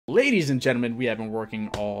Ladies and gentlemen, we have been working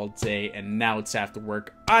all day and now it's after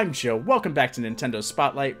work. I'm Joe. Welcome back to Nintendo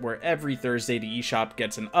Spotlight, where every Thursday the eShop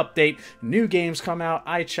gets an update. New games come out,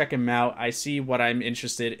 I check them out, I see what I'm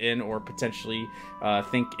interested in or potentially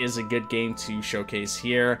think is a good game to showcase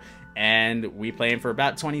here. And we play them for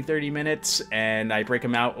about 20-30 minutes, and I break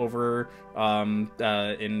them out over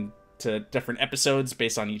into different episodes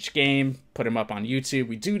based on each game, put them up on YouTube.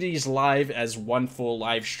 We do these live as one full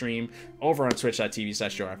live stream over on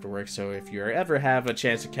twitch.tv/JoAfterWork. So if you ever have a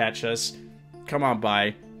chance to catch us, come on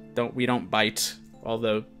by. We don't bite,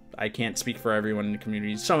 although I can't speak for everyone in the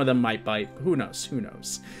community. Some of them might bite. Who knows? Who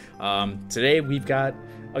knows? Today we've got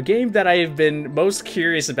a game that I have been most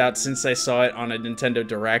curious about since I saw it on a Nintendo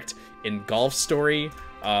Direct in Golf Story.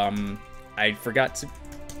 I forgot to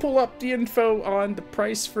pull up the info on the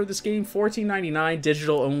price for this game. $14.99,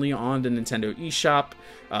 digital only on the Nintendo eShop.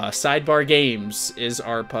 Sidebar Games is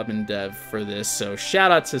our pub and dev for this, so shout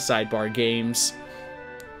out to Sidebar Games.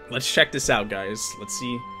 Let's check this out, guys. Let's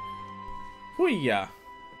see. Hoo-yah.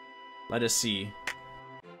 Let us see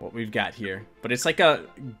what we've got here. But it's like a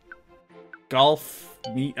golf,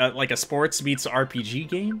 like a sports meets RPG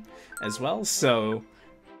game as well, so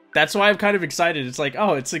that's why I'm kind of excited. It's like,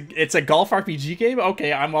 oh, it's a golf RPG game?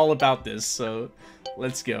 Okay, I'm all about this, so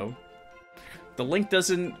let's go. The link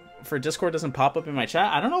for Discord doesn't pop up in my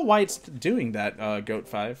chat. I don't know why it's doing that,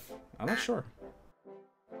 Goat5. I'm not sure.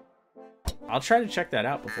 I'll try to check that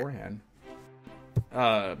out beforehand.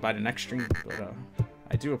 By the next stream, but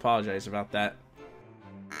I do apologize about that.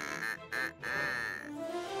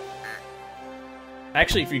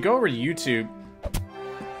 Actually, if you go over to YouTube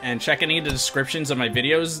and check any of the descriptions of my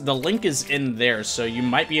videos, the link is in there, so you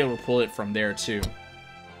might be able to pull it from there too.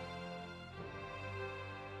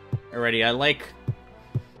 Alrighty, I like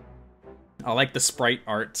the sprite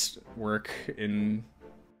art work in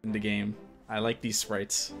the game. I like these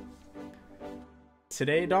sprites.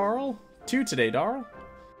 Today, Darl? Today, Darl?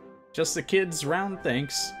 Just the kids round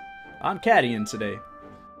thanks. I'm caddying today.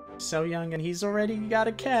 So young and he's already got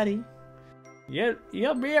a caddy.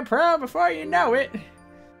 You'll be a pro before you know it.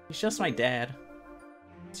 He's just my dad.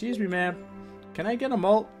 Excuse me, ma'am. Can I get a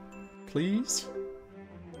malt, please?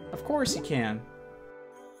 Of course you can.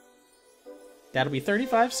 That'll be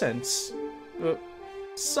 35 cents.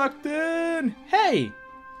 Sucked in! Hey!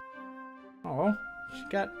 Oh, she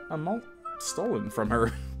got a malt stolen from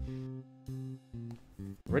her.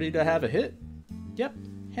 Ready to have a hit? Yep.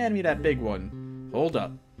 Hand me that big one. Hold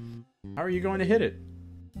up. How are you going to hit it?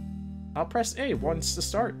 I'll press A once to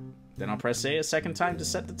start. Then I'll press A a second time to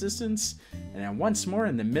set the distance, and then once more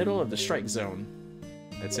in the middle of the strike zone.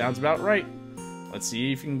 That sounds about right. Let's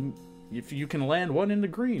see if you can land one in the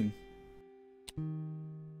green.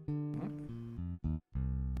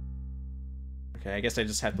 Okay, I guess I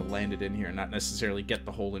just have to land it in here, not necessarily get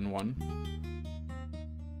the hole in one.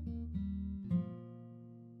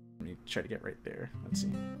 Let me try to get right there. Let's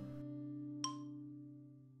see.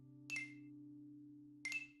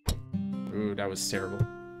 Ooh, that was terrible.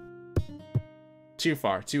 Too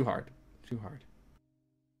far, too hard, too hard.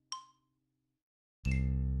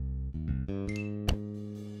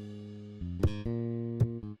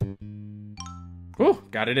 Ooh,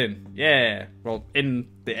 got it in. Yeah, well, in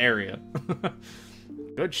the area.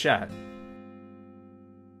 Good shot.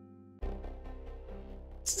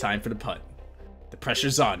 It's time for the putt. The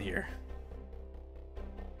pressure's on here.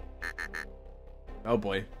 Oh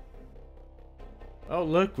boy. Oh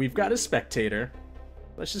look, we've got a spectator.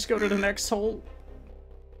 Let's just go to the next hole.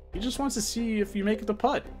 He just wants to see if you make the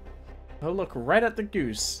putt. He'll look right at the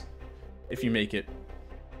goose if you make it.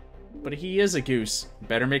 But he is a goose.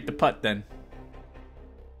 Better make the putt then.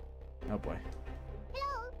 Oh boy.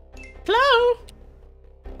 Hello. Hello.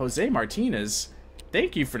 Jose Martinez.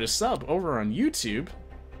 Thank you for the sub over on YouTube.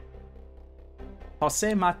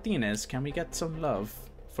 Jose Martinez, can we get some love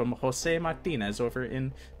from Jose Martinez over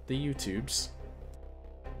in the YouTubes?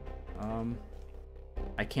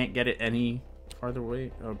 I can't get it any farther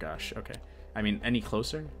away. Oh gosh, okay. I mean, any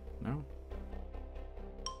closer? No?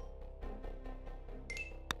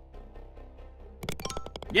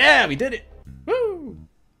 Yeah, we did it! Woo!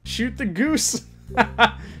 Shoot the goose!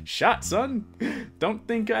 Shot, son! Don't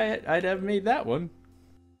think I'd have made that one.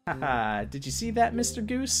 Haha, did you see that, Mr.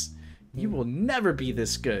 Goose? You will never be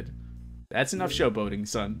this good. That's enough showboating,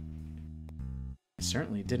 son. I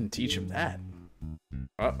certainly didn't teach him that.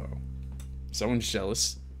 Uh-oh. Someone's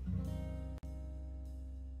jealous.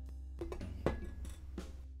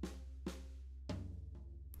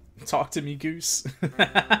 Talk to me, goose.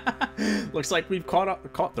 Looks like we've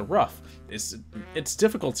caught the rough. It's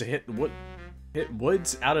difficult to hit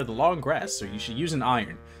woods out of the long grass, so you should use an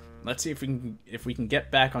iron. Let's see if we can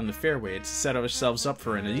get back on the fairway to set ourselves up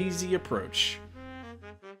for an easy approach.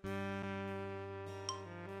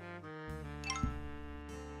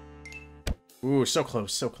 Ooh, so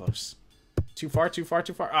close, so close. Too far, too far,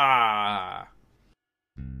 too far. Ah!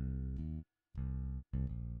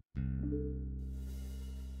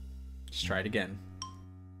 Let's try it again.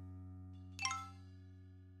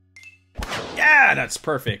 Yeah, that's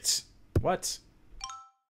perfect. What?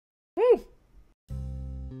 Woo!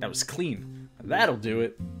 That was clean. That'll do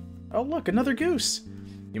it. Oh, look, another goose.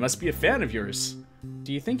 He must be a fan of yours.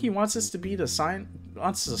 Do you think he wants us to sign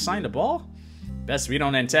the ball? Best we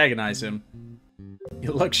don't antagonize him.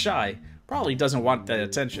 You look shy. Probably doesn't want that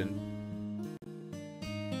attention.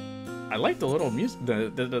 I like the little music,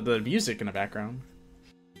 the music in the background.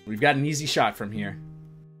 We've got an easy shot from here.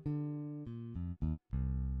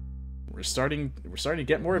 We're starting to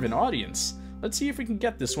get more of an audience. Let's see if we can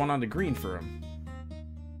get this one on the green for him.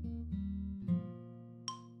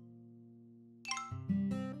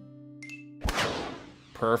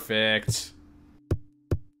 Perfect.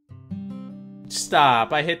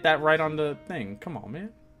 Stop, I hit that right on the thing. Come on,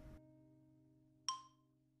 man.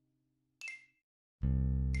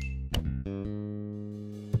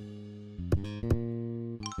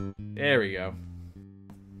 There we go.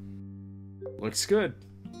 Looks good.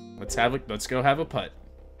 Let's go have a putt.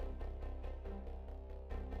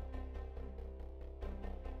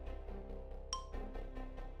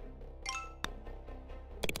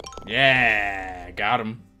 Yeah, got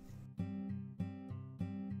him.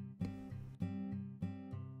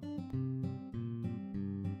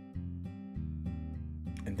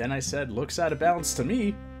 And then I said, looks out of bounds to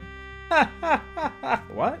me.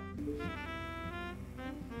 What?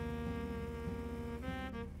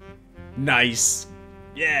 Nice.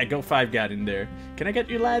 Yeah, go 5 got in there. Can I get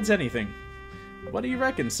you lads anything? What do you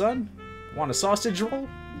reckon, son? Want a sausage roll?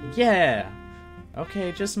 Yeah.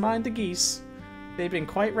 Okay, just mind the geese. They've been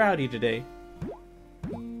quite rowdy today.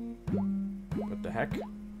 What the heck?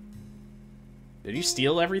 Did you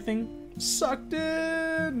steal everything? Sucked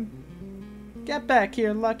in! Get back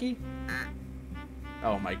here, Lucky.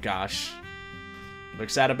 Oh my gosh.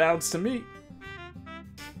 Looks out of bounds to me.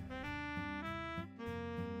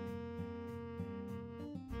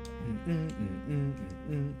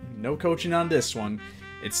 No coaching on this one.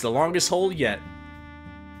 It's the longest hole yet.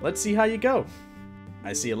 Let's see how you go.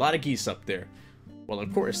 I see a lot of geese up there. Well,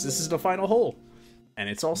 of course, this is the final hole. And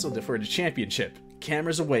it's also for the championship.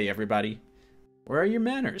 Cameras away, everybody. Where are your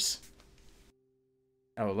manners?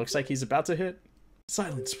 Oh, it looks like he's about to hit.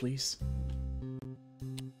 Silence, please.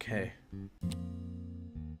 Okay.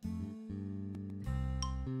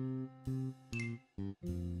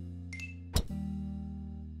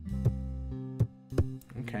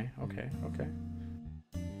 Okay.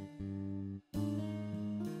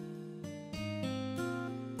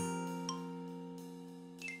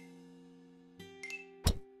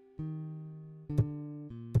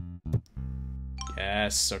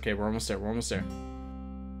 Yes, okay, we're almost there.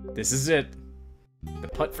 This is it. The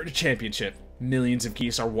putt for the championship. Millions of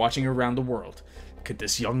geese are watching around the world. Could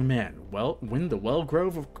this young man win the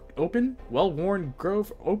well-worn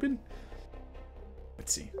Grove Open?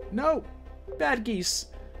 Let's see. No! Bad geese.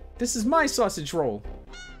 This is my sausage roll.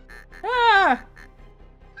 Ah!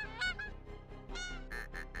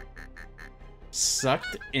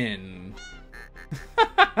 Sucked in.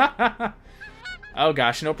 Oh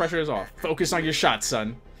gosh, no pressure is off. Focus on your shot,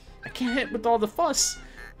 son. I can't hit with all the fuss.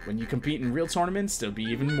 When you compete in real tournaments, there'll be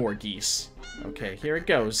even more geese. Okay, here it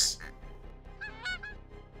goes.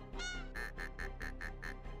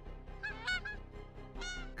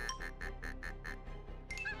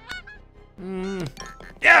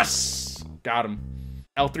 Yes! Got him.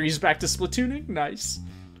 L3's back to splatooning. Nice.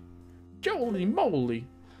 Holy moly.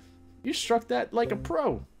 You struck that like a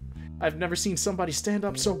pro. I've never seen somebody stand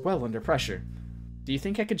up so well under pressure. Do you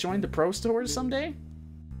think I could join the Pros Tour someday?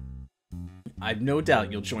 I've no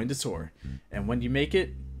doubt you'll join the tour. And when you make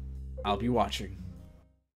it, I'll be watching.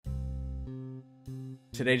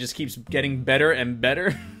 Today just keeps getting better and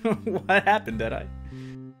better. What happened, Deadeye?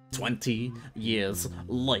 20 years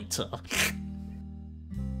later.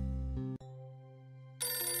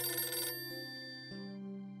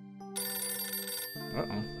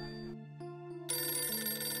 Uh-oh.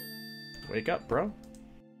 Wake up, bro.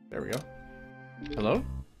 There we go. Hello?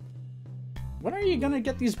 When are you gonna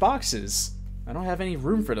get these boxes? I don't have any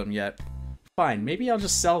room for them yet. Fine, maybe I'll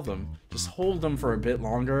just sell them. Just hold them for a bit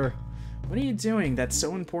longer. What are you doing that's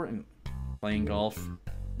so important? Playing golf.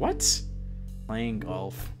 What? Playing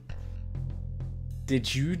golf.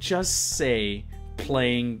 Did you just say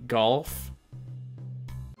playing golf?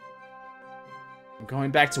 I'm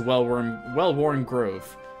going back to well-worn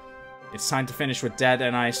Grove. It's time to finish what Dad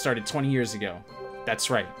and I started 20 years ago.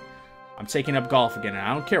 That's right. I'm taking up golf again, and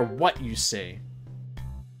I don't care what you say.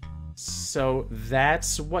 So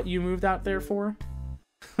that's what you moved out there for?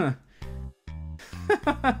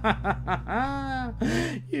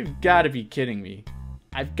 You've got to be kidding me.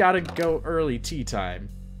 I've got to go early tea time.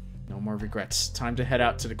 No more regrets. Time to head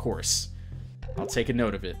out to the course. I'll take a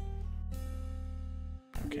note of it.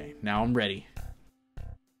 Okay, now I'm ready.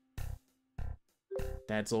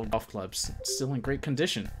 Dad's old golf club's still in great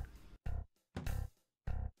condition.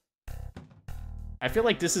 I feel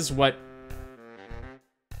like this is what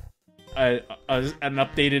an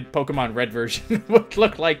updated Pokemon Red version would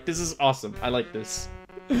look like. This is awesome. I like this.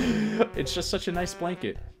 It's just such a nice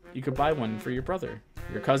blanket. You could buy one for your brother.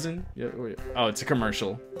 Your cousin? Oh, it's a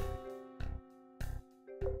commercial.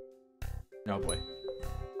 Oh boy.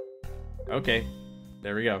 Okay.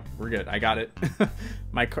 There we go. We're good. I got it.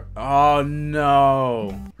 My car. Oh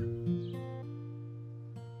no.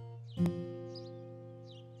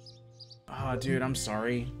 Oh, dude, I'm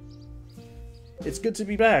sorry. It's good to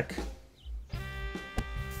be back.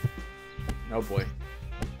 Oh boy.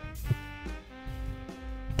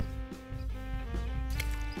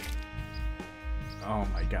 Oh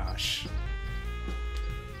my gosh.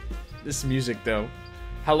 This music though.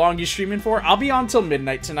 How long you streaming for? I'll be on till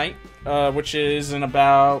midnight tonight, which is in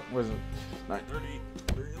about, what is it? 9:30,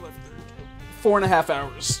 4.5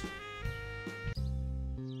 hours.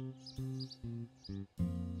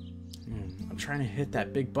 I'm trying to hit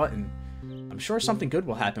that big button. I'm sure something good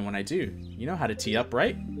will happen when I do. You know how to tee up,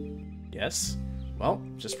 right? Yes. Well,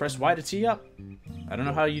 just press Y to tee up. I don't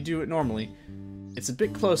know how you do it normally. It's a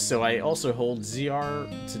bit close, so I also hold ZR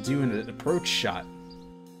to do an approach shot.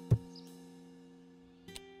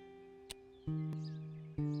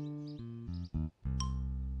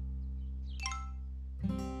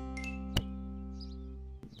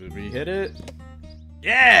 Did we hit it?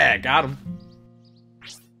 Yeah, got him.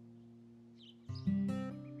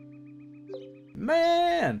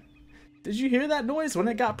 Man, did you hear that noise when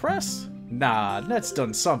it got pressed? Nah, Net's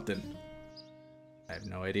done something. I have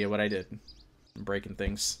no idea what I did. I'm breaking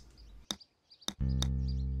things.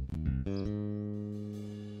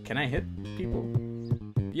 Can I hit people?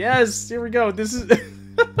 Yes, here we go. This is...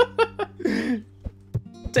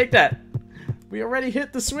 Take that. We already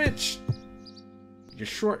hit the switch. Your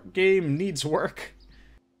short game needs work.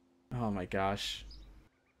 Oh my gosh.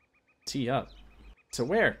 Tee up. To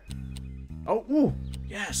where? Oh, ooh,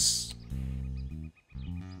 yes.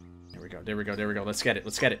 There we go, there we go, there we go. Let's get it,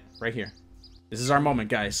 let's get it. Right here. This is our moment,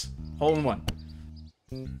 guys. Hole in one.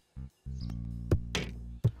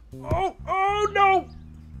 Oh, oh no!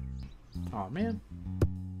 Oh man.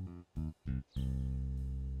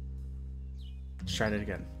 Let's try it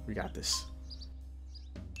again. We got this.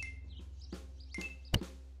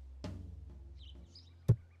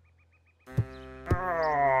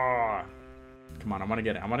 Oh. Come on, I want to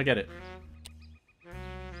get it. I want to get it.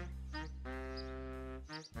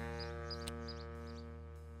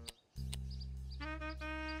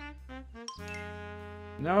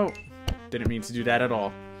 No, didn't mean to do that at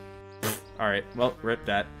all. Alright, well, rip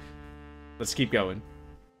that. Let's keep going.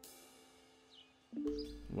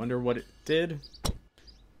 Wonder what it did.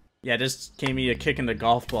 Yeah, just gave me a kick in the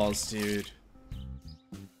golf balls, dude.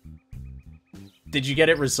 Did you get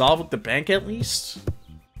it resolved with the bank at least?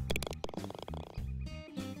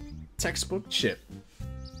 Textbook chip.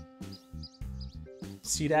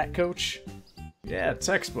 See that, coach? Yeah,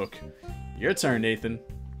 textbook. Your turn, Nathan.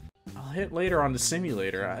 I'll hit later on the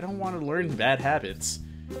simulator. I don't want to learn bad habits.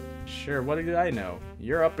 Sure, what did I know?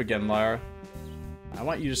 You're up again, Lara. I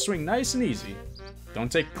want you to swing nice and easy.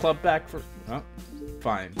 Don't take the club back for... Oh,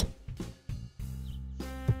 fine.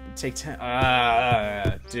 Take 10...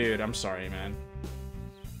 dude, I'm sorry, man.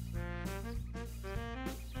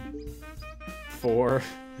 4.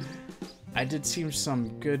 I did see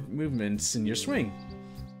some good movements in your swing.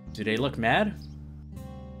 Do they look mad?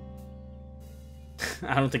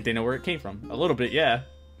 I don't think they know where it came from. A little bit, yeah.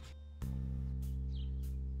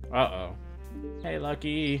 Uh-oh. Hey,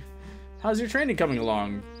 Lucky. How's your training coming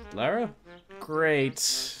along, Lara?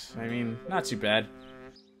 Great. I mean, not too bad.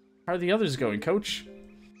 How are the others going, coach?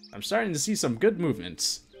 I'm starting to see some good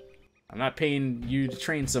movements. I'm not paying you to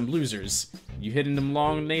train some losers. You hitting them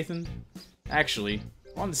long, Nathan? Actually,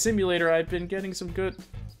 on the simulator, I've been getting some good...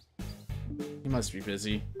 You must be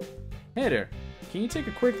busy. Hey there, can you take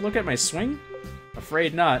a quick look at my swing?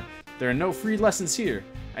 Afraid not. There are no free lessons here.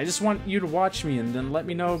 I just want you to watch me and then let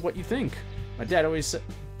me know what you think. My dad always said...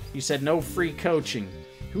 He said no free coaching.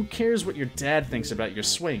 Who cares what your dad thinks about your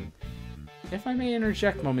swing? If I may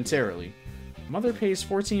interject momentarily, Mother pays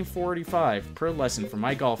 $14.45 per lesson for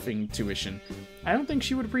my golfing tuition. I don't think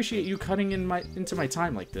she would appreciate you cutting into my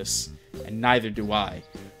time like this. And neither do I.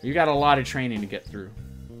 You got a lot of training to get through.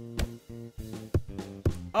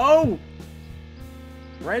 Oh!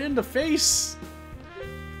 Right in the face!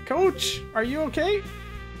 Coach, are you okay?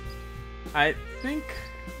 I think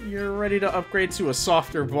you're ready to upgrade to a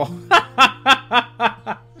softer ball.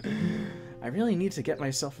 I really need to get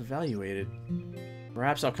myself evaluated.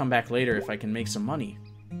 Perhaps I'll come back later if I can make some money.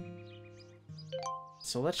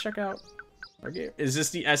 So let's check out our game. Is this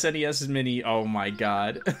the SNES Mini? Oh my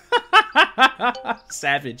god.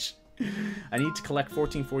 Savage. I need to collect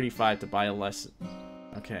 $14.45 to buy a lesson.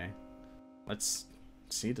 Okay. Let's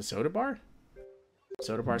see the soda bar?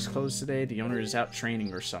 Soda bar's closed today. The owner is out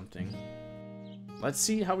training or something. Let's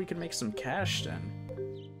see how we can make some cash then.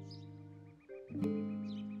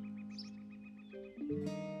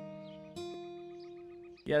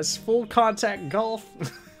 Yes, full contact golf.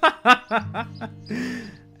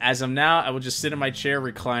 As of now, I will just sit in my chair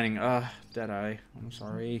reclining. Deadeye. I'm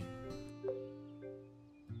sorry.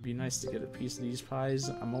 Be nice to get a piece of these pies.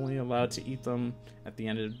 I'm only allowed to eat them at the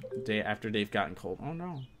end of the day after they've gotten cold. Oh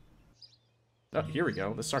no. Oh, here we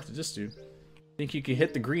go. Let's talk to this dude. Think you can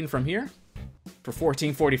hit the green from here? For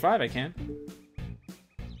 $14.45, I can.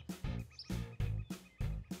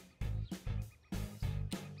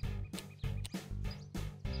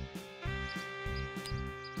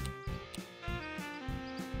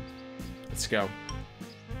 Let's go.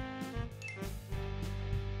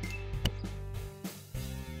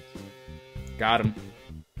 Got him.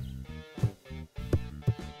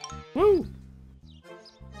 Woo!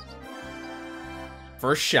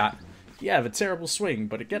 First shot. You have a terrible swing,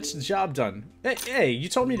 but it gets the job done. Hey, you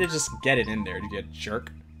told me to just get it in there, you get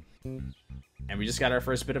jerk. And we just got our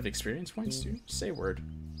first bit of experience points, too. Say word.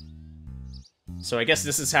 So I guess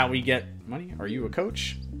this is how we get money. Are you a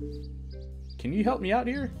coach? Can you help me out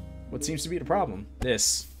here? What seems to be the problem?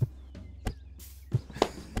 This.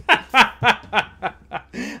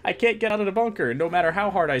 I can't get out of the bunker, and no matter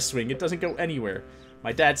how hard I swing, it doesn't go anywhere.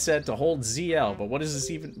 My dad said to hold ZL, but what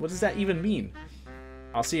does that even mean?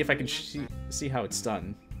 I'll see if I can see how it's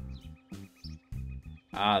done.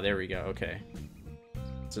 Ah, there we go. Okay.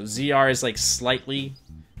 So ZR is like slightly,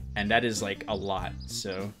 and that is like a lot.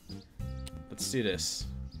 So let's do this.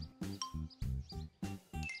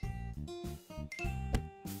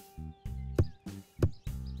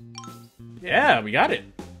 Yeah, we got it.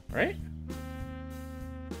 Right?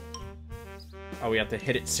 Oh, we have to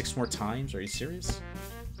hit it 6 more times? Are you serious?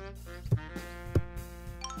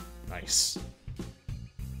 Nice.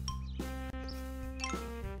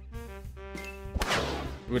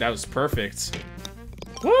 Ooh, that was perfect.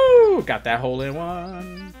 Woo! Got that hole in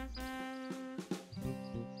one.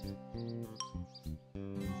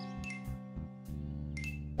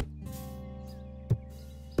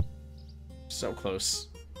 So close.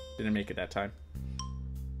 Didn't make it that time.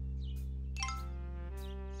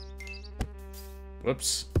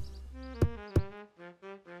 Whoops.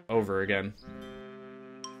 Over again.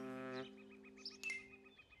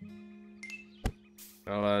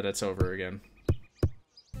 Oh, that's over again.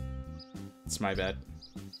 It's my bad.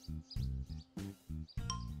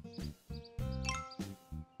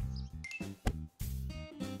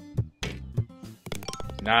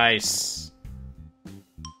 Nice.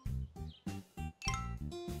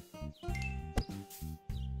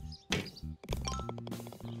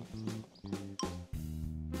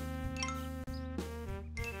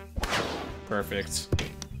 Perfect.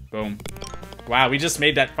 Boom. Wow, we just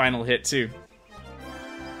made that final hit too.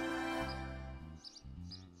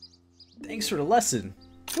 Thanks for the lesson.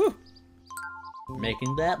 Whew.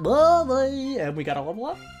 Making that money. And we got a level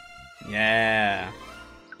up? Yeah.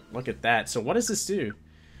 Look at that. So what does this do?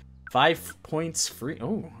 5 points free.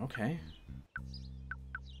 Oh, okay.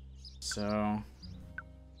 So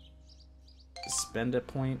spend a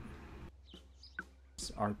point.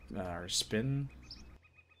 Our spin.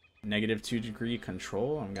 -2 degree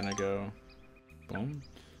control. I'm gonna go boom.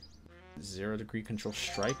 0 degree control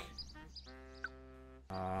strike.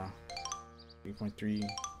 3.3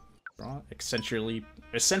 draw.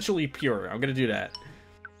 Essentially pure. I'm gonna do that.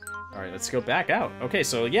 Alright, let's go back out. Okay,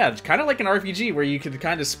 so yeah, it's kind of like an RPG where you can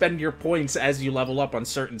kind of spend your points as you level up on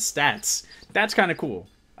certain stats. That's kind of cool.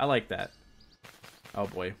 I like that. Oh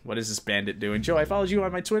boy, what is this bandit doing? Joe, I followed you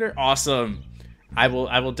on my Twitter. Awesome. I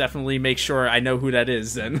will definitely make sure I know who that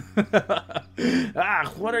is then.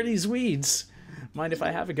 Ah, what are these weeds? Mind if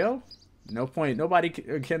I have a go? No point. Nobody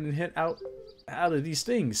can hit out of these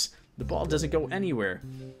things. The ball doesn't go anywhere.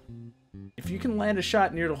 If you can land a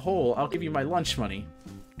shot near the hole, I'll give you my lunch money.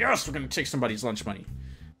 Yes, we're gonna take somebody's lunch money.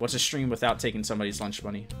 What's a stream without taking somebody's lunch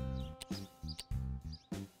money?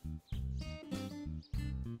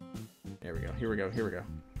 There we go. Here we go. Here we go.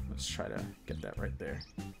 Let's try to get that right there.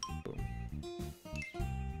 Boom.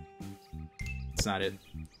 It's not it.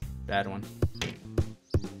 Bad one.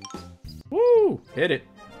 Woo! Hit it.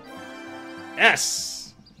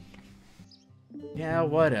 Yes! Yeah,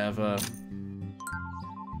 whatever.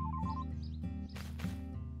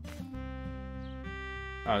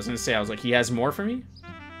 I was gonna say, I was like, he has more for me?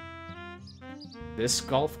 This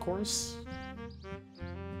golf course?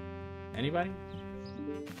 Anybody?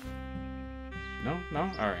 No? No?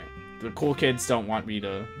 Alright. The cool kids don't want me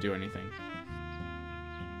to do anything.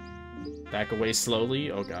 Back away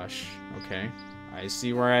slowly? Oh gosh. Okay. I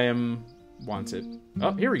see where I am wanted.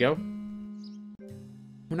 Oh, here we go.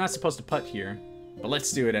 We're not supposed to putt here, but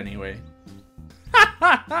let's do it anyway.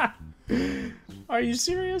 Are you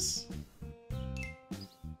serious?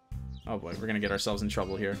 Oh boy, we're gonna get ourselves in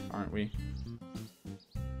trouble here, aren't we?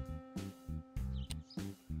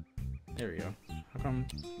 There we go. How come?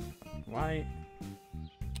 Why?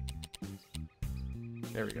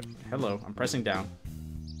 There we go. Hello, I'm pressing down.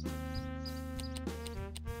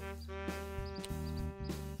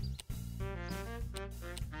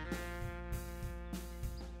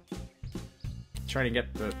 Trying to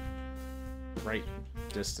get the right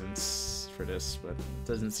distance for this, but it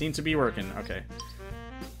doesn't seem to be working. Okay.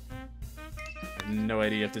 I have no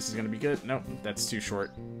idea if this is gonna be good. Nope, that's too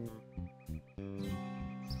short.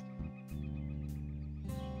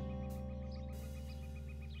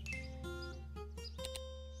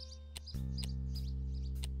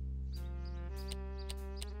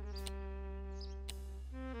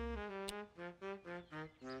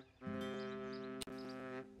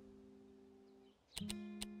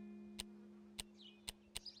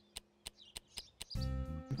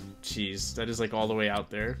 Jeez, that is like all the way out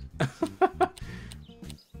there.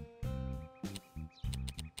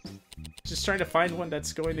 Just trying to find one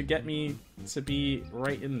that's going to get me to be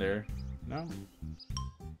right in there. No?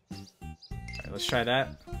 Alright, let's try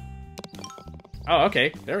that. Oh,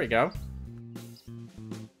 okay. There we go.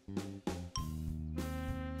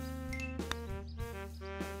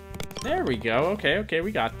 There we go. Okay, okay,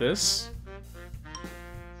 we got this.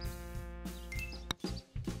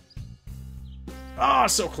 Ah, oh,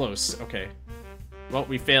 so close. Okay. Well,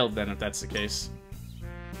 we failed then, if that's the case.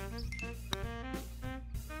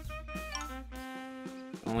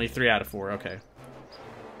 Only 3 out of 4. Okay.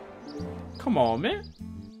 Come on, man.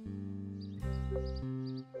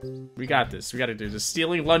 We got this. We got to do this.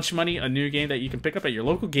 Stealing lunch money, a new game that you can pick up at your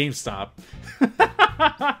local GameStop.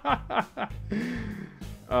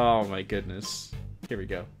 Oh my goodness. Here we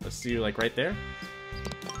go. Let's do like right there.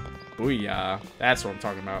 Booyah. That's what I'm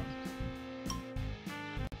talking about.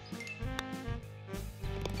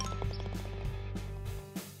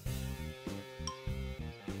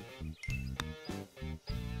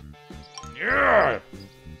 Yeah!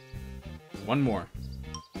 One more.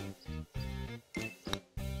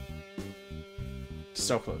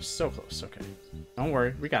 So close, so close. Okay. Don't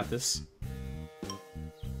worry, we got this.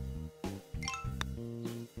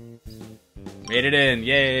 Made it in.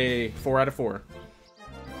 Yay! 4 out of 4.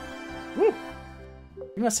 Woo!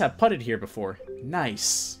 You must have putted here before.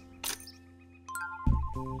 Nice.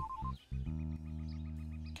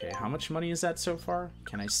 Okay, how much money is that so far?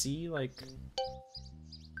 Can I see, like,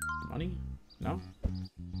 money? No?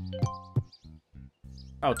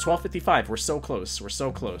 Oh, 12.55. We're so close. We're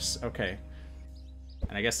so close. Okay.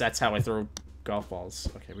 And I guess that's how I throw golf balls.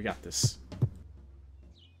 Okay, we got this.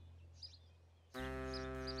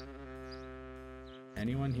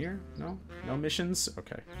 Anyone here? No? No missions?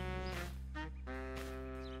 Okay.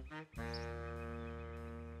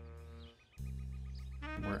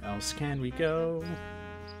 Where else can we go?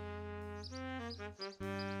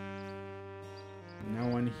 No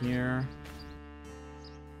one here.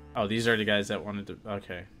 Oh, these are the guys that wanted to...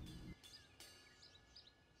 Okay.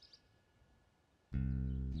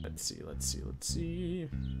 Let's see, let's see, let's see.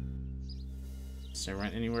 Is there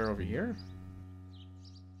anywhere over here?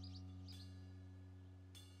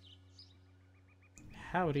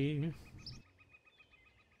 Howdy.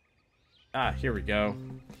 Ah, here we go.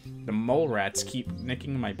 The mole rats keep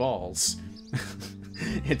nicking my balls.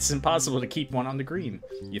 It's impossible to keep one on the green.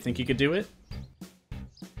 You think you could do it?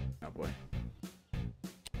 Oh boy.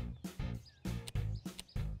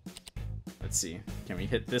 Let's see. Can we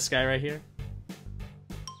hit this guy right here?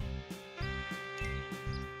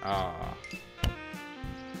 Ah.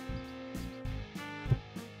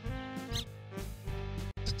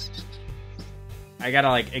 I gotta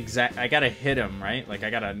like I gotta hit him, right? Like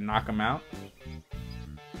I gotta knock him out.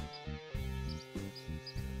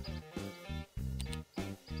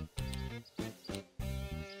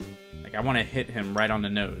 I want to hit him right on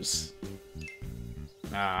the nose.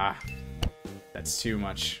 Ah, that's too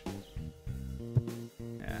much.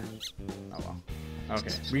 Yeah. Oh well.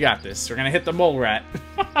 Okay, we got this. We're gonna hit the mole rat.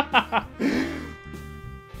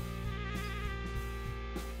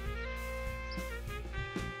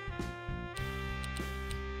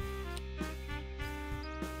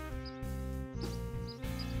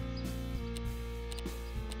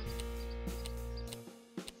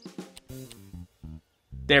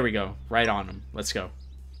 There we go. Right on him. Let's go.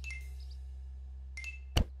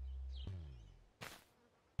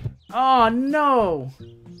 Oh, no!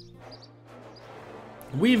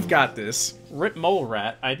 We've got this. Rip mole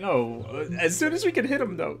rat. I know. As soon as we can hit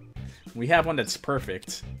him, though. We have one that's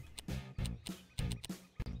perfect.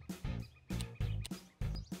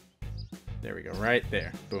 There we go. Right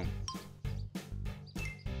there. Boom.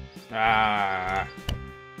 Ah.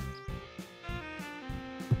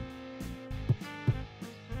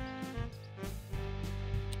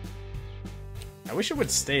 I wish it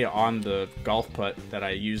would stay on the golf putt that I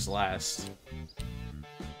used last.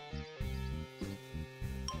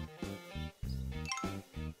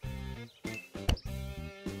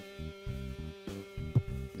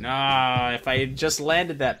 Nah, if I had just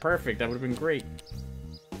landed that perfect, that would have been great.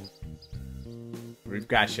 We've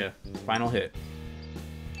got you. Final hit.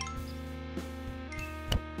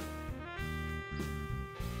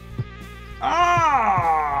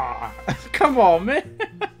 Ah! Come on, man.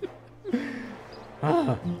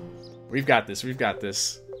 We've got this. We've got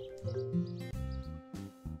this.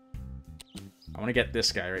 I want to get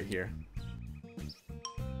this guy right here.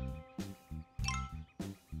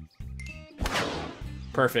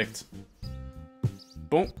 Perfect.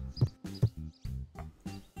 Boom.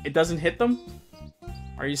 It doesn't hit them?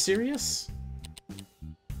 Are you serious?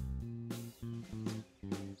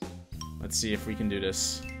 Let's see if we can do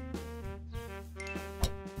this.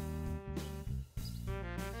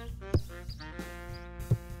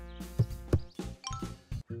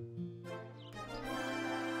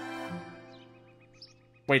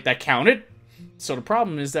 Wait, that counted? So the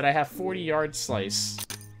problem is that I have 40-yard slice.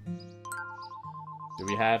 Do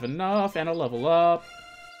we have enough and a level up?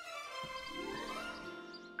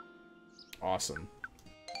 Awesome.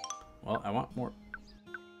 Well, I want more.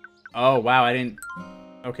 Oh, wow, I didn't...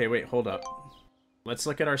 Okay, wait, hold up. Let's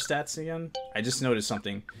look at our stats again. I just noticed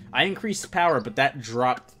something. I increased power, but that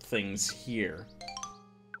dropped things here.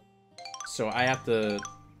 So I have to,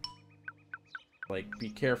 like, be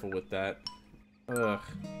careful with that. Ugh.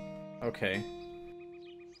 Okay.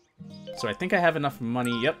 So I think I have enough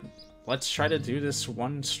money. Yep. Let's try to do this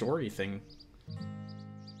one story thing.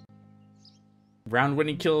 Round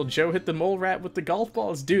winning kill. Joe hit the mole rat with the golf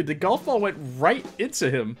balls. Dude, the golf ball went right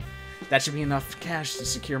into him. That should be enough cash to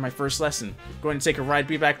secure my first lesson. Going to take a ride.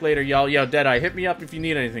 Be back later, y'all. Yo, Deadeye, hit me up if you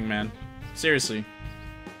need anything, man. Seriously.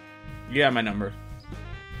 You got my number.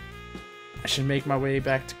 I should make my way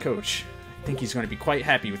back to Coach. I think he's going to be quite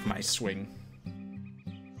happy with my swing.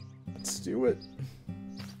 Let's do it.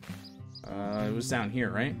 It was down here,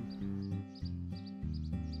 right?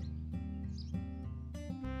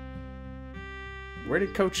 Where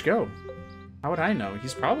did Coach go? How would I know?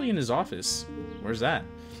 He's probably in his office. Where's that?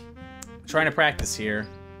 I'm trying to practice here.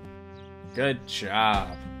 Good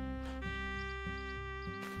job.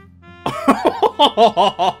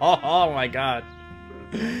 Oh my god.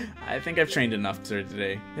 I think I've trained enough for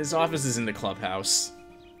today. His office is in the clubhouse.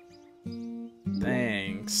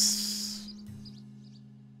 Thanks.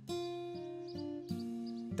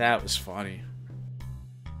 That was funny.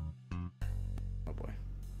 Oh boy.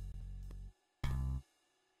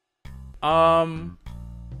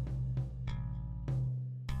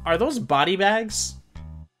 Are those body bags?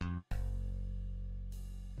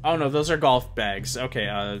 Oh no, those are golf bags. Okay,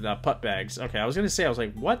 putt bags. Okay, I was gonna say, I was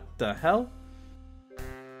like, what the hell?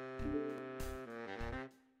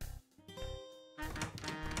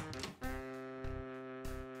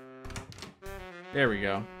 There we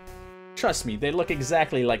go. Trust me, they look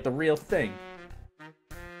exactly like the real thing.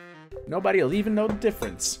 Nobody'll even know the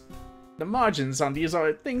difference. The margins on these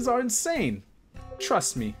things are insane.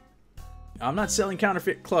 Trust me. I'm not selling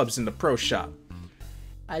counterfeit clubs in the pro shop.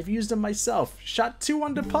 I've used them myself. Shot 2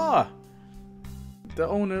 under par. The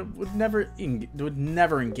owner would never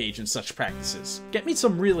engage in such practices. Get me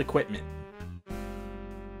some real equipment.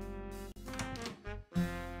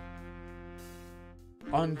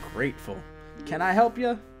 Ungrateful. Can I help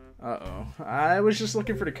you? Uh-oh. I was just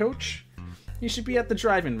looking for the coach. He should be at the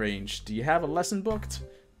driving range. Do you have a lesson booked?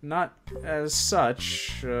 Not as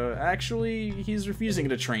such. Actually, he's refusing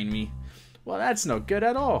to train me. Well, that's no good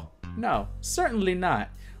at all. No, certainly not.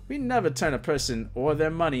 We never turn a person or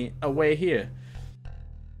their money away here.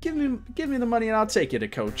 Give me the money and I'll take you to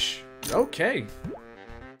coach. Okay.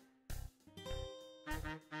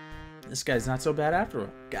 This guy's not so bad after all.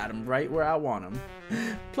 Got him right where I want him.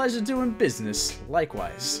 Pleasure doing business.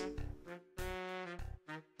 Likewise.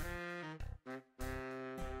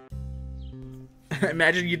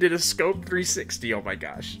 Imagine you did a scope 360. Oh my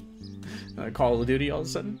gosh. Call of Duty all of a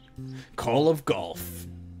sudden. Call of Golf.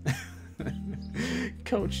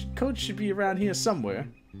 Coach should be around here somewhere.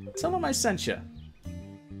 Tell him I sent you.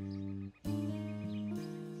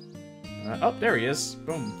 Oh, there he is.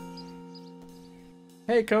 Boom.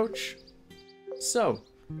 Hey, Coach. So,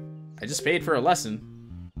 I just paid for a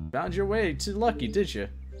lesson. Found your way to Lucky, did you?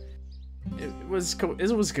 It was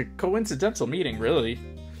a coincidental meeting, really.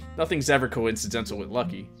 Nothing's ever coincidental with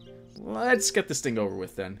Lucky. Let's get this thing over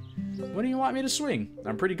with, then. When do you want me to swing?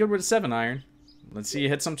 I'm pretty good with a 7-iron. Let's see you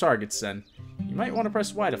hit some targets, then. You might want to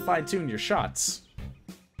press Y to fine-tune your shots.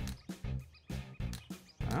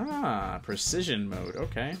 Ah, precision mode.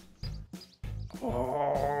 Okay.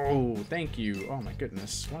 Oh, thank you. Oh my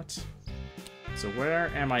goodness. What? So where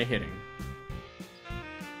am I hitting?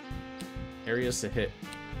 Areas to hit.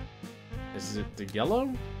 Is it the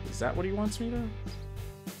yellow? Is that what he wants me to?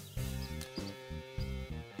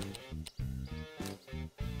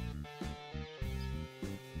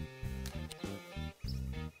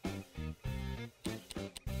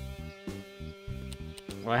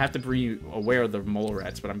 Well, I have to be aware of the mole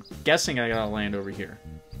rats, but I'm guessing I gotta land over here.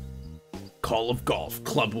 Call of Golf,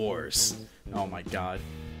 Club Wars. Oh my god.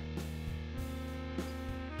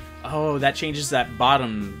 Oh, that changes that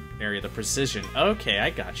bottom area, the precision. Okay, I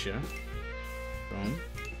gotcha. Boom.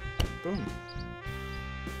 Boom.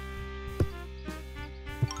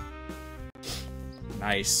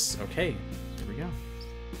 Nice. Okay, here we go.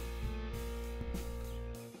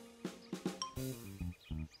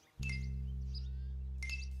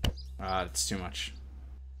 It's too much.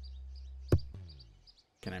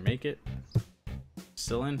 Can I make it?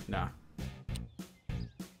 Still in? Nah.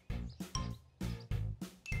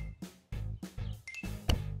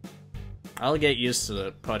 I'll get used to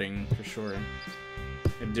the putting for sure.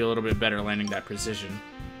 And do a little bit better landing that precision.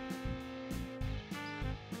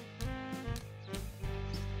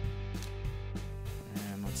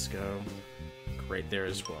 And let's go right there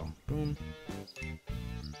as well. Boom.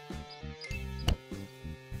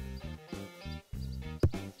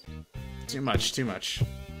 Too much, too much.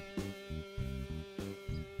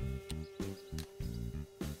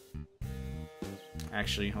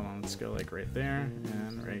 Actually, hold on, let's go like right there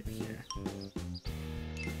and right here.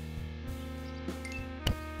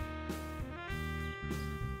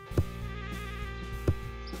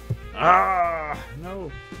 Ah, no.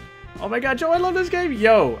 Oh my god, Joe, I love this game.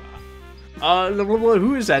 Yo.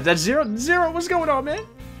 Who is that? That's Zero. Zero, what's going on, man?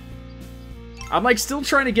 I'm like still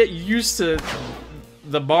trying to get used to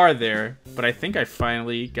the bar there, but I think I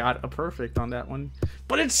finally got a perfect on that one.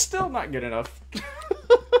 But it's still not good enough.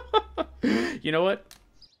 You know what?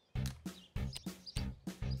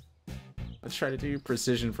 Let's try to do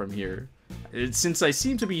precision from here. Since I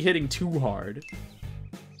seem to be hitting too hard.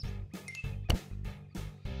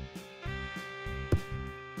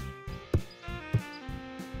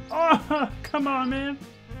 Oh, come on, man.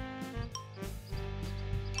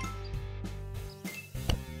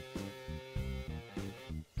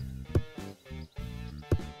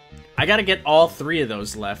 I gotta get all 3 of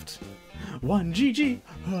those left. 1 GG.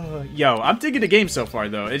 Yo, I'm digging the game so far,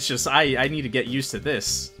 though. It's just, I need to get used to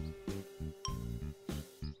this.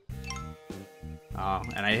 Oh,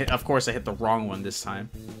 and of course I hit the wrong one this time.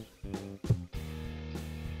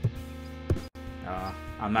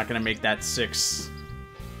 I'm not gonna make that 6.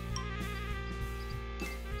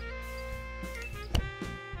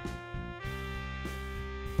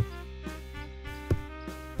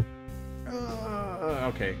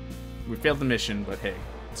 Okay. We failed the mission, but hey,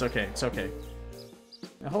 it's okay, it's okay.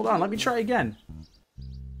 Now, hold on, let me try again.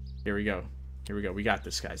 Here we go. Here we go. We got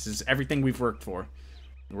this, guys. This is everything we've worked for.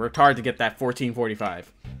 We worked hard to get that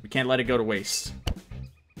 1445. We can't let it go to waste.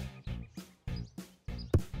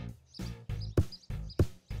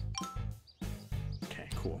 Okay,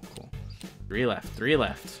 cool, cool. 3 left, 3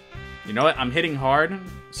 left. You know what? I'm hitting hard,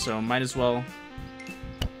 so might as well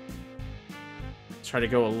try to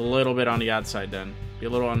go a little bit on the outside then. Be a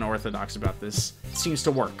little unorthodox about this. It seems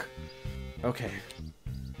to work. Okay.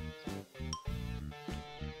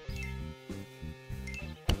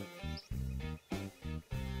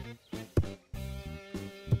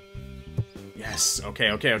 Yes. Okay,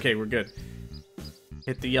 okay, okay. We're good.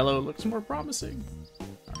 Hit the yellow. It looks more promising. All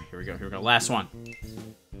right, here we go. Here we go. Last one.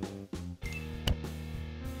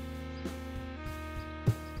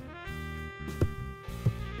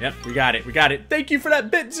 Yep, we got it. We got it. Thank you for that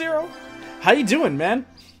bit, Zero. How you doing, man?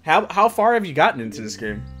 How far have you gotten into this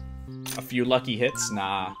game? A few lucky hits?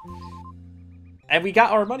 Nah. And we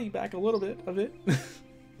got our money back a little bit of it.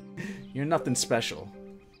 You're nothing special.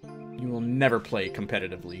 You will never play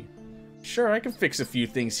competitively. Sure, I can fix a few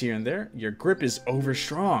things here and there. Your grip is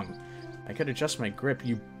overstrong. I could adjust my grip.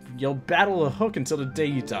 You'll battle a hook until the day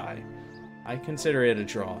you die. I consider it a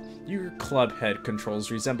draw. Your club head controls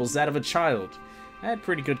resembles that of a child. I had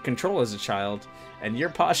pretty good control as a child, and your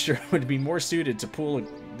posture would be more suited to pool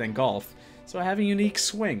than golf, so I have a unique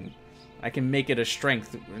swing. I can make it a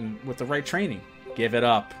strength with the right training. Give it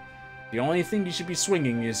up. The only thing you should be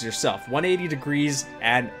swinging is yourself. 180 degrees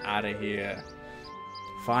and out of here.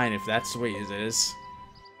 Fine, if that's the way it is.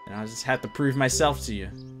 Then I'll just have to prove myself to you.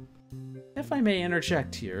 If I may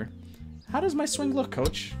interject here, how does my swing look,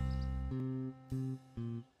 coach?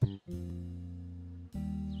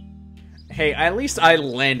 Hey, at least I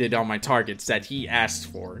landed on my targets that he asked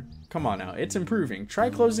for. Come on now, it's improving. Try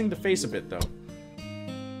closing the face a bit, though.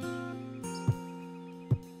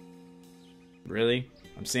 Really?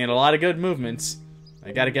 I'm seeing a lot of good movements.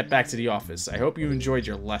 I gotta get back to the office. I hope you enjoyed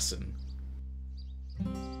your lesson.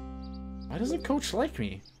 Why doesn't Coach like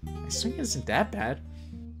me? My swing isn't that bad.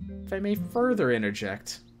 If I may further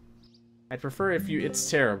interject, I'd prefer if it's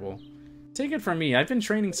terrible. Take it from me, I've been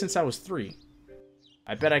training since I was 3.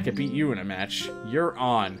 I bet I could beat you in a match. You're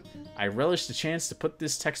on. I relish the chance to put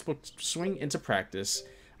this textbook swing into practice.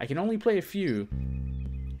 I can only play a few.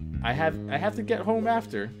 I have to get home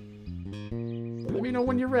after. Let me know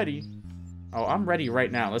when you're ready. Oh, I'm ready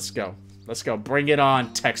right now. Let's go. Let's go. Bring it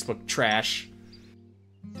on, textbook trash.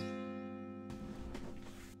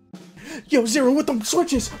 Yo, Zero with them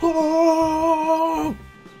switches. Oh!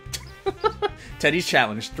 Teddy's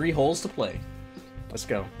challenge. 3 holes to play. Let's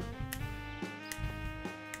go.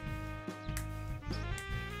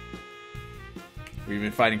 We've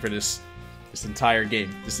been fighting for this entire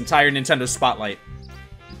game. This entire Nintendo Spotlight.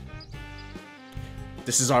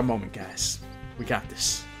 This is our moment, guys. We got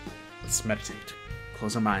this. Let's meditate.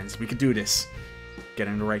 Close our minds. We can do this. Get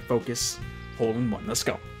in the right focus. Hole in one. Let's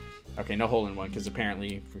go. Okay, no hole in one, because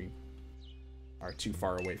apparently we are too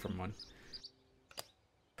far away from one.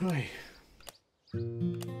 Oy.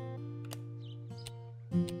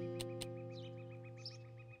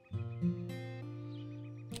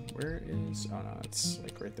 Where is... Oh, no, it's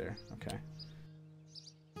like right there. Okay.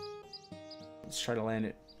 Let's try to land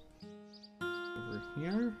it over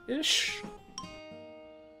here-ish.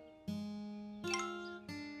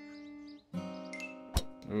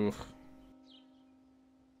 Oof.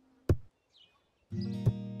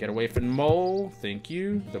 Get away from the mole. Thank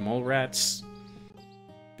you. The mole rats.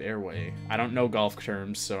 Fairway. I don't know golf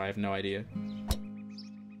terms, so I have no idea.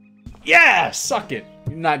 Yeah! Suck it!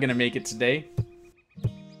 You're not gonna make it today.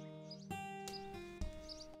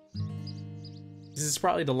 This is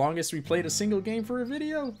probably the longest we played a single game for a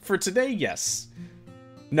video. For today, yes.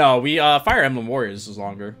 No, we, Fire Emblem Warriors was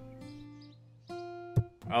longer.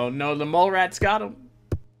 Oh no, the mole rats got him.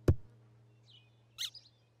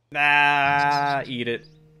 Nah, eat it.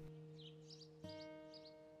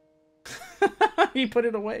 He put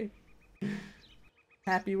it away.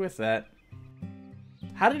 Happy with that.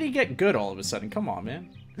 How did he get good all of a sudden? Come on, man.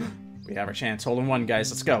 We have our chance. Hole in one,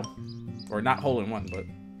 guys. Let's go. Or not hole in one, but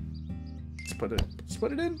let's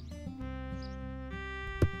put it in.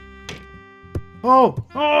 Oh!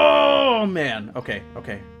 Oh, man. Okay,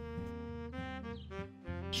 okay.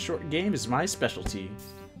 Short game is my specialty.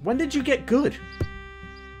 When did you get good?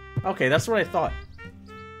 Okay, that's what I thought.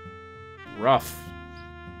 Rough.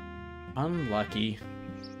 Unlucky.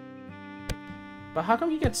 But how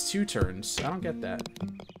come he gets 2 turns? I don't get that.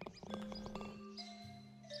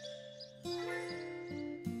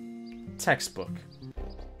 Textbook.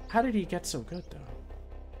 How did he get so good, though?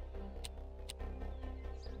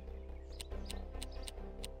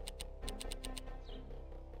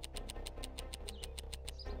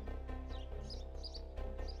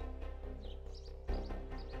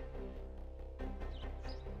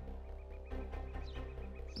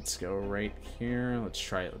 Let's go right here. Let's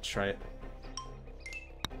try it. Let's try it.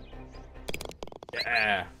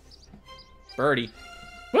 Yeah. Birdie.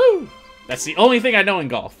 Woo! That's the only thing I know in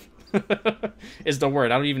golf. Is the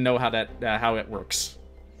word. I don't even know how that how it works.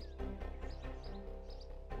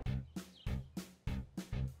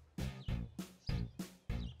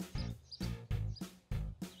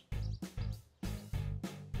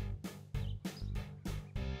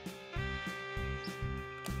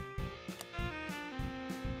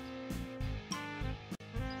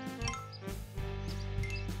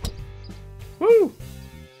 Woo!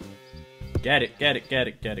 Get it, get it, get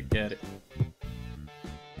it, get it, get it.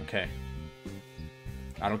 Okay.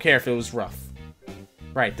 I don't care if it was rough.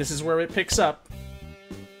 Right, this is where it picks up.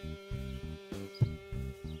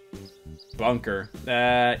 Bunker.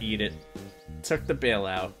 Eat it. Took the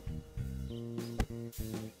bailout.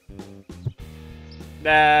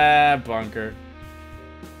 Bunker.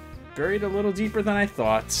 Buried a little deeper than I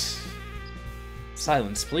thought.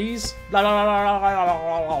 Silence, please.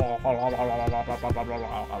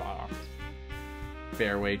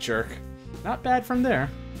 Fairway jerk. Not bad from there.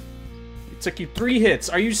 It took you 3 hits.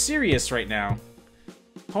 Are you serious right now?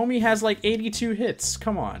 Homie has like 82 hits.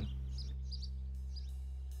 Come on.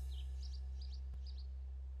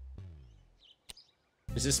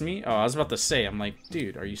 Is this me? Oh, I was about to say. I'm like,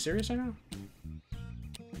 dude, are you serious right now?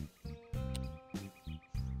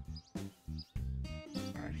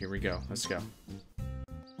 Alright, here we go. Let's go.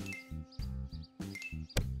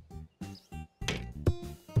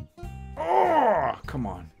 Oh, come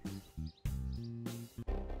on.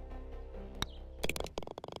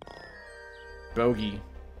 Bogey.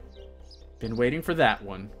 Been waiting for that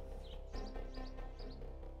one.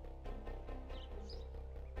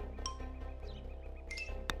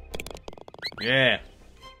 Yeah.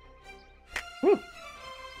 Woo.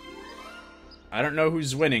 I don't know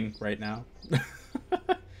who's winning right now.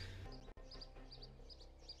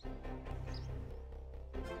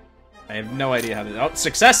 I have no idea how to... Oh,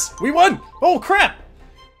 success! We won! Oh, crap!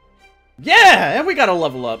 Yeah! And we got a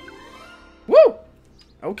level up. Woo!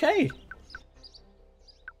 Okay.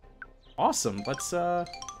 Awesome. Let's, Oh,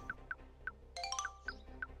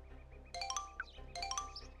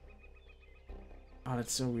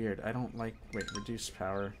 that's so weird. I don't like... Wait, reduce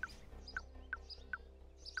power.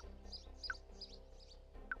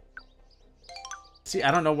 See,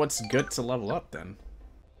 I don't know what's good to level up, then.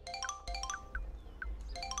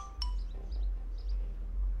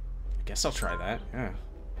 I guess I'll try that, yeah.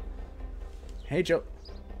 Hey, Joe.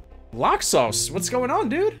 Lock sauce! What's going on,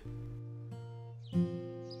 dude?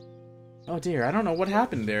 Oh, dear. I don't know what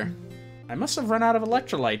happened there. I must have run out of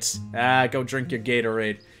electrolytes. Ah, go drink your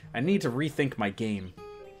Gatorade. I need to rethink my game.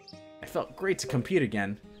 I felt great to compete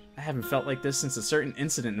again. I haven't felt like this since a certain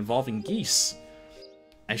incident involving geese.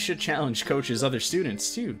 I should challenge Coach's other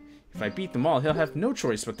students, too. If I beat them all, he'll have no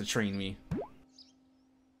choice but to train me.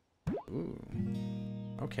 Ooh.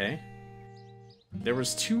 Okay. There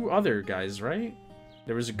was 2 other guys, right?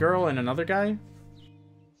 There was a girl and another guy?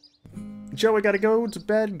 Joe, I gotta go to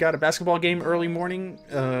bed. Got a basketball game early morning.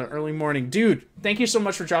 Dude, thank you so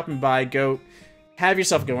much for dropping by, Goat. Have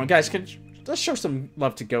yourself a good one. Guys, let's show some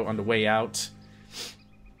love to Goat on the way out.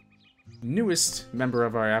 Newest member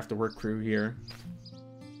of our After Work crew here.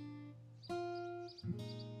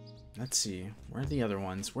 Let's see. Where are the other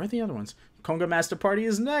ones? Where are the other ones? Conga Master Party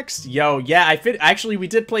is next. Yo, yeah, actually, we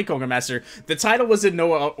did play Conga Master. The title was in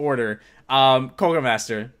no order. Conga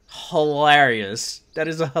Master. Hilarious. That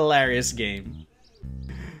is a hilarious game.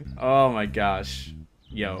 Oh my gosh.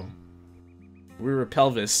 Yo. We were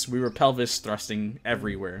pelvis thrusting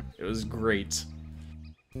everywhere. It was great.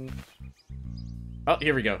 Oh,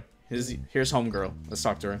 here we go. Here's Homegirl. Let's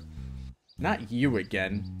talk to her. Not you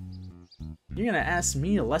again. You're gonna ask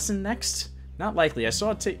me a lesson next? Not likely. I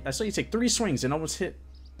saw you take 3 swings and almost hit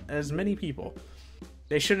as many people.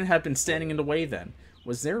 They shouldn't have been standing in the way then.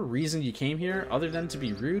 Was there a reason you came here other than to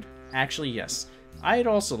be rude? Actually, yes. I'd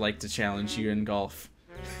also like to challenge you in golf.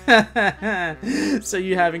 So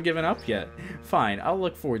you haven't given up yet? Fine, I'll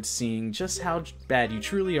look forward to seeing just how bad you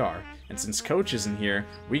truly are. And since Coach isn't here,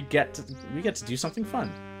 we get to do something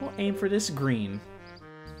fun. We'll aim for this green.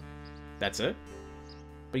 That's it?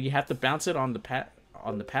 But you have to bounce it on the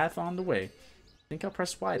path on the way. I think I'll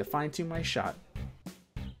press Y to fine-tune my shot.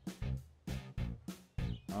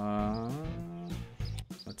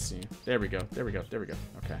 Let's see. There we go. There we go. There we go.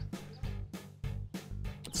 Okay.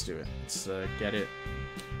 Let's do it. Let's get it.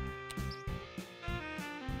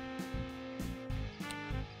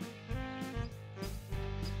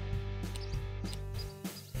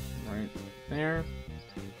 Right there.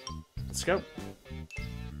 Let's go.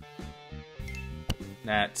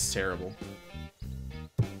 That's terrible.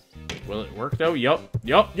 Will it work though? Yup.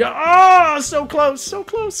 Yup. Yup. Oh, so close. So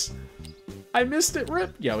close. I missed it.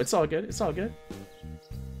 Rip. Yo, it's all good. It's all good.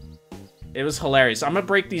 It was hilarious. I'm gonna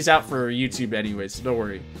break these out for YouTube anyway, so don't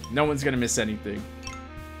worry. No one's gonna miss anything.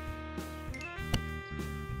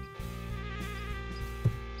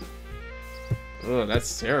 Oh,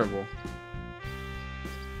 that's terrible.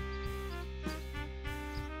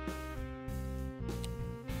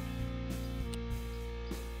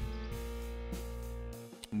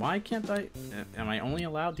 Why can't I... Am I only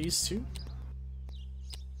allowed these 2?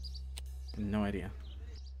 No idea.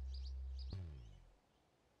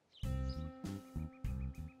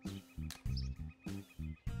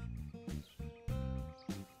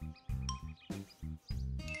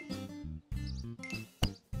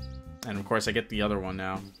 And of course I get the other one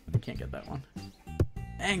now. I can't get that one.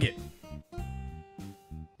 Dang it.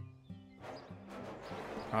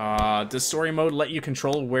 Does story mode let you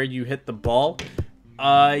control where you hit the ball?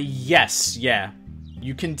 Yes, yeah.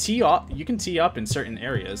 You can tee up in certain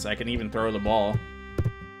areas. I can even throw the ball.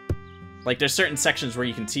 Like, there's certain sections where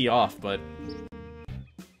you can tee off, but...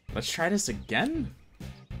 Let's try this again.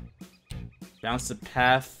 Bounce the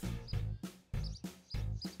path.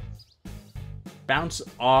 Bounce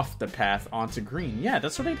off the path onto green. Yeah,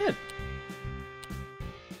 that's what I did.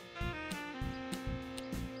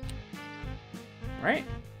 Right?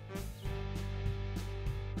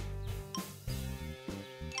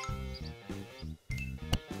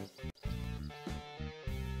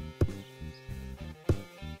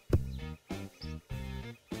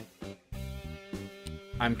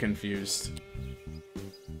 I'm confused.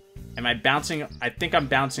 Am I bouncing? I think I'm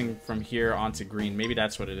bouncing from here onto green. Maybe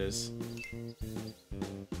that's what it is.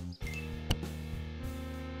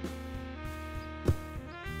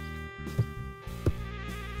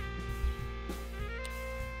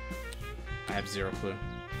 I have zero clue.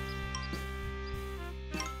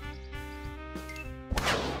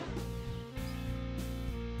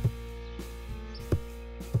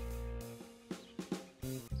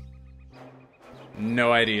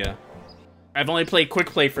 No idea. I've only played quick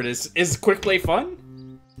play for this. Is quick play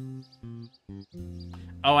fun?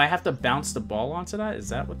 Oh, I have to bounce the ball onto that? Is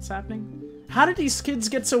that what's happening? How did these kids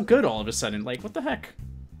get so good all of a sudden? Like, what the heck?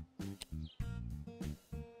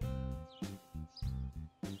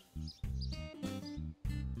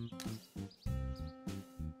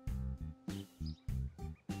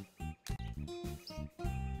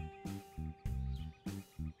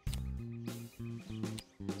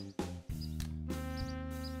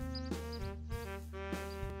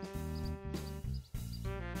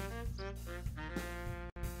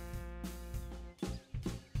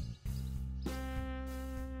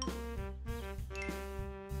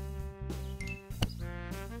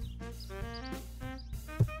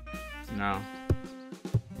 No.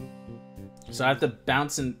 So I have to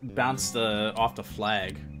bounce the off the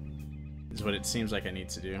flag. Is what it seems like I need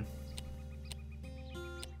to do.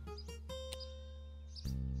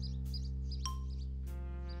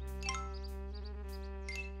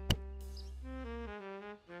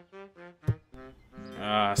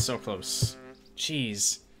 Ah, so close.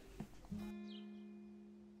 Jeez.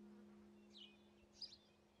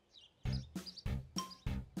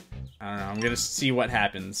 I don't know. I'm gonna see what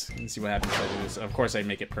happens. Let's see what happens if I do this. Of course, I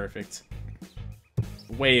make it perfect.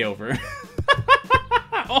 Way over.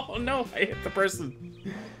 Oh no! I hit the person.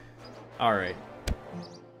 All right.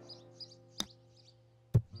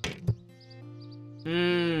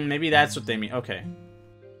 Maybe that's what they mean. Okay.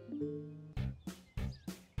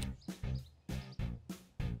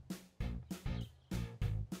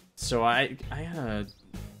 So I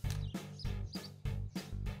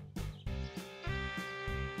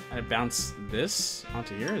bounce this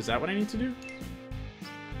onto here? Is that what I need to do?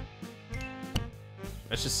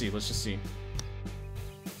 Let's just see. Let's just see.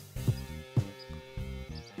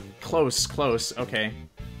 Close, close. Okay.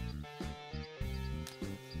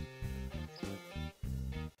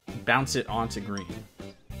 Bounce it onto green.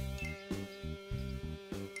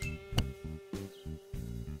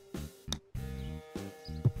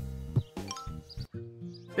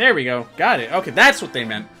 There we go. Got it. Okay, that's what they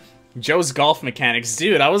meant. Joe's golf mechanics.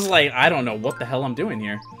 Dude, I was like, I don't know what the hell I'm doing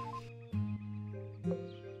here.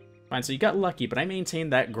 Fine, so you got lucky, but I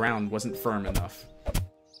maintained that ground wasn't firm enough.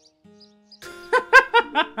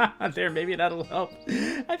 There, maybe that'll help.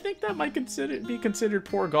 I think that might be considered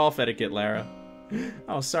poor golf etiquette, Lara.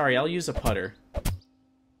 Oh, sorry, I'll use a putter.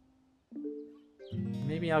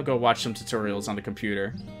 Maybe I'll go watch some tutorials on the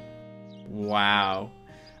computer. Wow.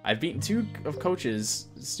 I've beaten 2 of Coach's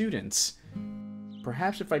students.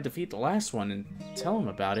 Perhaps if I defeat the last one and tell him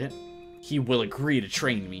about it, he will agree to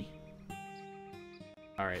train me.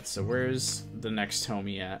 Alright, so where's the next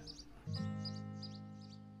homie at?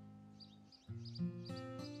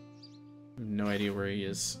 No idea where he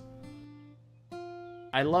is.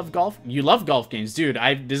 I love golf. You love golf games. Dude,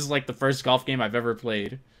 this is like the first golf game I've ever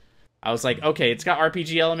played. I was like, okay, it's got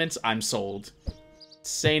RPG elements. I'm sold.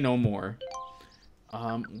 Say no more.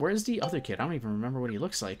 Where's the other kid? I don't even remember what he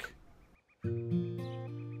looks like.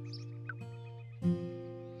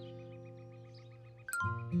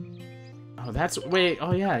 Oh, that's... Wait,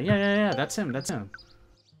 oh yeah, that's him,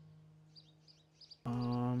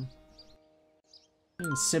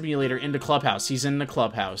 Simulator into Clubhouse. He's in the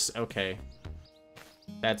Clubhouse. Okay.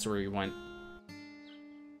 That's where he went.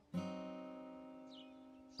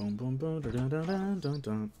 Boom, boom, boom, dun, dun, dun, dun,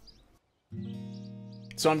 dun.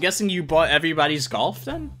 So I'm guessing you bought everybody's golf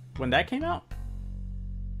then? when that came out?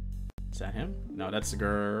 Is that him? No, that's the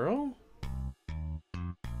girl.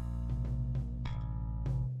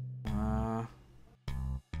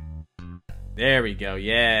 There we go,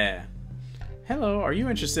 yeah. Hello, are you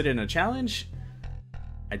interested in a challenge?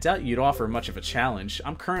 I doubt you'd offer much of a challenge.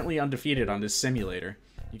 I'm currently undefeated on this simulator.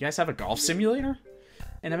 You guys have a golf simulator?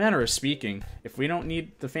 In a manner of speaking, if we don't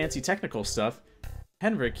need the fancy technical stuff,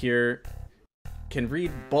 Henrik here can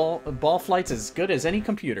read ball flights as good as any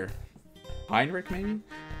computer. Heinrich, maybe?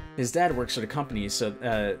 His dad works for the company, so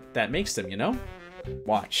that makes them, you know?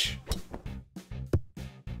 Watch.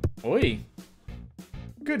 Oi.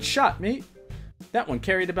 Good shot, mate. That one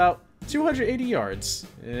carried about 280 yards.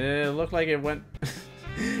 It looked like it went...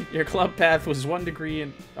 Your club path was 1 degree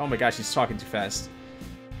and... Oh my gosh, he's talking too fast.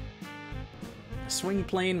 The swing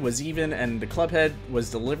plane was even and the club head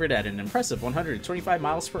was delivered at an impressive 125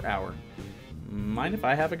 miles per hour. Mind if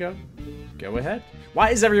I have a go? Go ahead. Why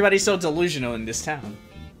is everybody so delusional in this town?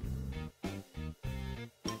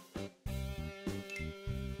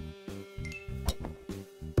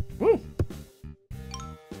 Woo!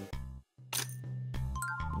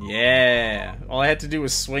 Yeah, all I had to do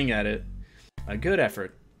was swing at it. A good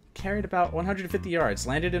effort. Carried about 150 yards,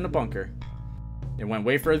 landed in a bunker. It went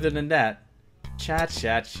way further than that.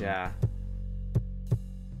 Cha-cha-cha.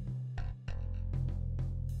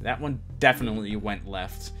 That one definitely went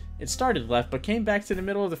left. It started left, but came back to the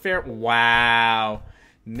middle of the fair. Wow.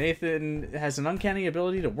 Nathan has an uncanny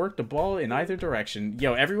ability to work the ball in either direction.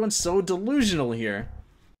 Yo, everyone's so delusional here.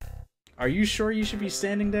 Are you sure you should be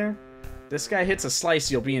standing there? This guy hits a slice,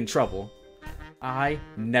 you'll be in trouble. I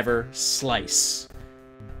never slice.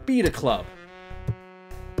 Beat a club.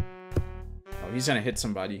 Oh, he's gonna hit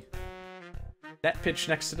somebody. That pitch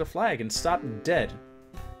next to the flag and stopped dead.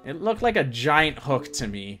 It looked like a giant hook to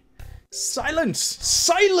me. Silence!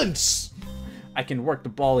 Silence! I can work the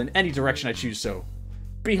ball in any direction I choose so.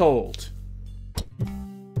 Behold.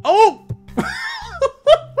 Oh!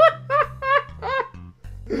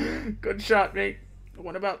 Good shot, mate. I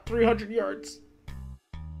went about 300 yards.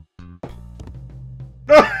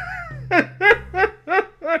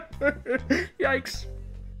 Yikes.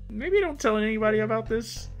 Maybe don't tell anybody about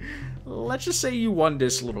this. Let's just say you won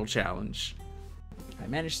this little challenge. I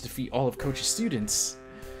managed to defeat all of Coach's students.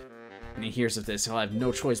 When he hears of this, he'll have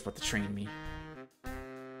no choice but to train me.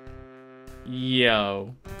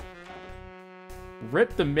 Yo.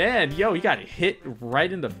 Rip the man. Yo, he got hit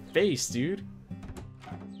right in the face, dude.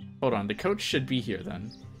 Hold on, the coach should be here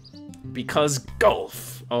then. Because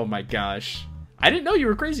golf. Oh my gosh. I didn't know you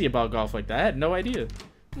were crazy about golf like that. I had no idea.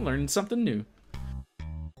 I'm learning something new.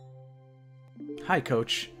 Hi,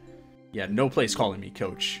 coach. Yeah, no place calling me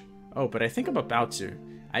coach. Oh, but I think I'm about to.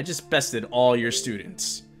 I just bested all your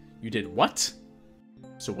students. You did what?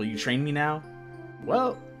 So will you train me now?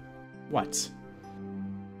 Well, what?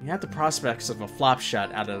 You have the prospects of a flop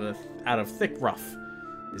shot out of thick rough.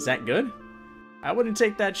 Is that good? I wouldn't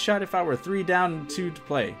take that shot if I were 3 down and 2 to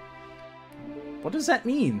play. What does that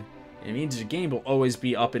mean? It means the game will always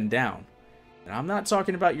be up and down. And I'm not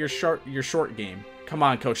talking about your short game. Come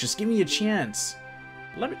on, coach, just give me a chance.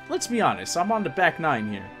 Let's be honest, I'm on the back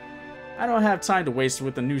 9 here. I don't have time to waste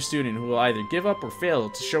with a new student who will either give up or fail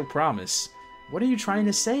to show promise. What are you trying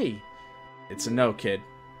to say? It's a no, kid.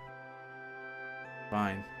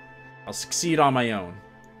 Fine. I'll succeed on my own.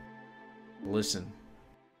 Listen.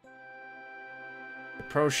 The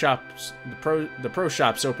pro shop's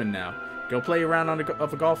open now. Go play around on a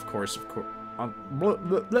golf course, of course. Blah,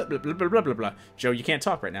 blah, blah, blah, blah, blah, blah, blah. Joe, you can't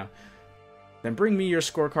talk right now. Then bring me your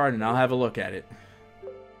scorecard and I'll have a look at it.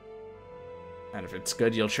 And if it's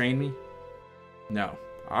good, you'll train me? No,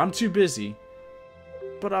 I'm too busy.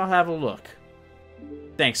 But I'll have a look.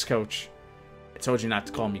 Thanks, coach. I told you not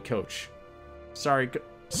to call me coach. Sorry.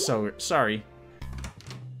 Sorry.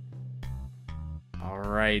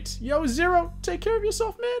 Alright. Yo, Zero, take care of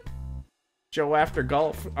yourself, man. Joe after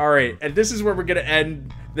golf. Alright, and this is where we're gonna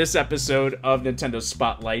end this episode of Nintendo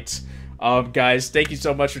Spotlight. Guys, thank you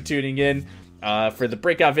so much for tuning in. For the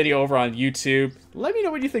breakout video over on YouTube. Let me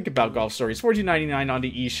know what you think about Golf Stories. $14.99 on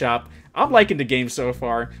the eShop. I'm liking the game so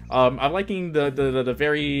far. I'm liking the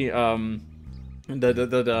very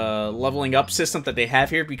the leveling up system that they have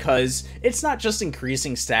here, because it's not just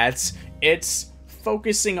increasing stats, it's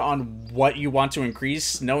focusing on what you want to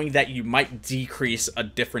increase, knowing that you might decrease a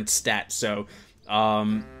different stat. So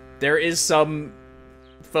there is some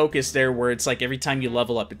focus there where it's like every time you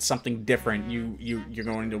level up, it's something different you're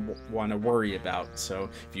going to want to worry about. So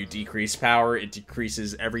if you decrease power, it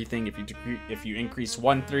decreases everything. If you increase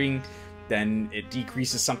one thing, then it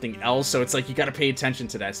decreases something else. So it's like you got to pay attention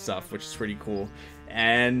to that stuff, which is pretty cool.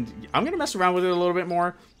 And I'm going to mess around with it a little bit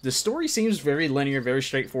more. The story seems very linear, very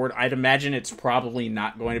straightforward. I'd imagine it's probably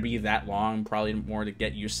not going to be that long, probably more to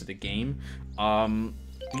get used to the game.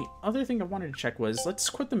 The other thing I wanted to check was, let's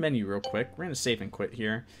quit the menu real quick. We're going to save and quit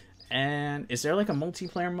here. And is there like a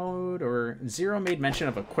multiplayer mode? Or Zero made mention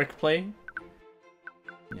of a quick play.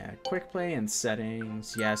 Yeah, quick play and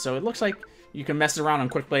settings. Yeah, so it looks like you can mess around on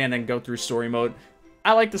quick play and then go through story mode.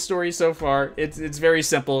 I like the story so far. It's very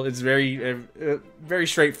simple. It's very very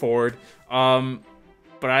straightforward.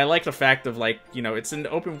 But I like the fact of, like, you know, it's an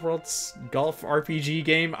open world golf RPG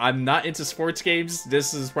game. I'm not into sports games.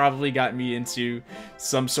 This has probably got me into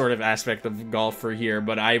some sort of aspect of golf for here,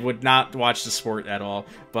 but I would not watch the sport at all.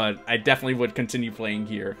 But I definitely would continue playing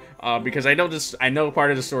here because I know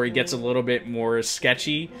part of the story gets a little bit more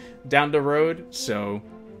sketchy down the road, so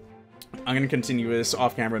I'm going to continue this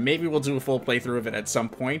off camera. Maybe we'll do a full playthrough of it at some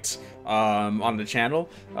point on the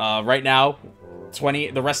channel. Right now,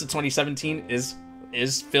 the rest of 2017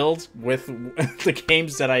 is filled with the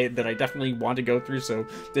games that I definitely want to go through. So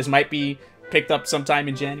this might be picked up sometime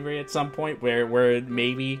in January at some point where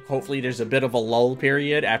maybe, hopefully, there's a bit of a lull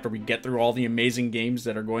period after we get through all the amazing games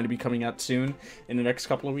that are going to be coming out soon in the next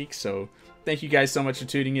couple of weeks. So thank you guys so much for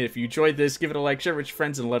tuning in. If you enjoyed this, give it a like, share it with your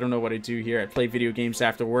friends, and let them know what I do here at Play Video Games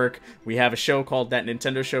After Work. We have a show called That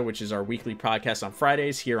Nintendo Show, which is our weekly podcast on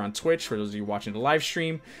Fridays here on Twitch, for those of you watching the live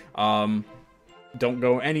stream. Don't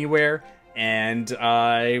go anywhere. And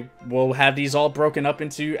I will have these all broken up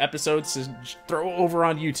into episodes to throw over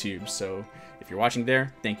on YouTube. So if you're watching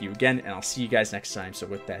there, thank you again, and I'll see you guys next time. So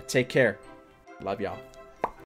with that, take care. Love y'all.